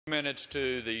Minutes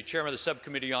to the chairman of the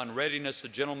subcommittee on readiness, the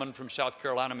gentleman from South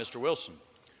Carolina, Mr. Wilson.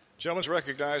 Gentleman's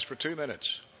recognized for 2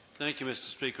 minutes. Thank you, Mr.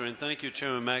 Speaker, and thank you,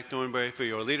 Chairman McNornberry, for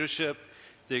your leadership.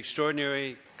 The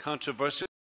extraordinary controversial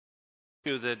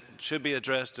issue that should be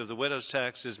addressed of the widow's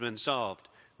tax has been solved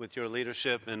with your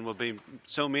leadership and will be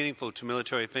so meaningful to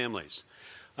military families.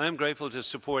 I am grateful to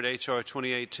support H.R.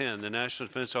 2810, the National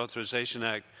Defense Authorization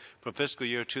Act for fiscal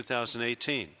year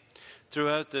 2018.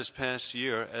 Throughout this past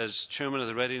year, as chairman of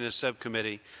the Readiness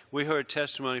Subcommittee, we heard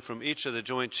testimony from each of the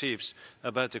Joint Chiefs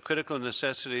about the critical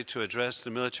necessity to address the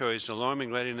military's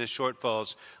alarming readiness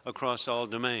shortfalls across all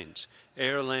domains: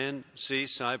 air, land, sea,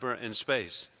 cyber, and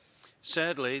space.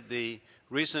 Sadly, the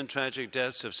recent tragic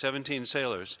deaths of 17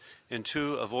 sailors in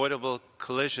 2 avoidable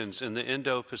collisions in the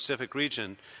Indo-Pacific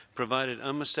region provided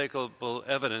unmistakable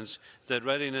evidence that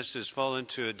readiness has fallen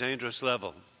to a dangerous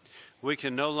level. We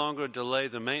can no longer delay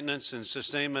the maintenance and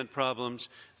sustainment problems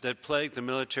that plague the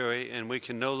military, and we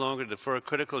can no longer defer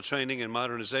critical training and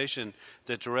modernization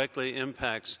that directly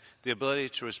impacts the ability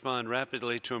to respond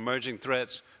rapidly to emerging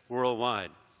threats worldwide.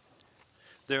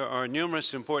 There are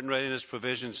numerous important readiness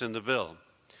provisions in the bill.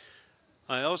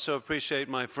 I also appreciate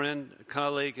my friend,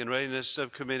 colleague, and Readiness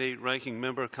Subcommittee Ranking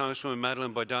Member, Congresswoman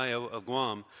Madeline Bardallo of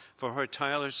Guam, for her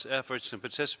tireless efforts and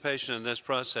participation in this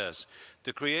process.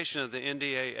 The creation of the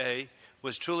NDAA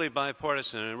was truly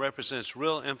bipartisan and represents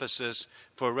real emphasis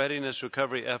for readiness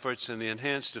recovery efforts and the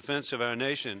enhanced defense of our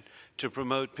nation to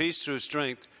promote peace through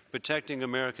strength, protecting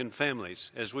American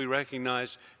families, as we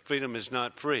recognize freedom is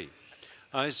not free.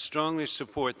 I strongly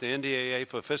support the NDAA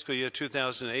for fiscal year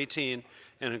 2018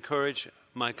 and encourage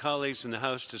my colleagues in the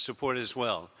House to support it as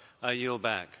well. I yield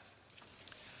back.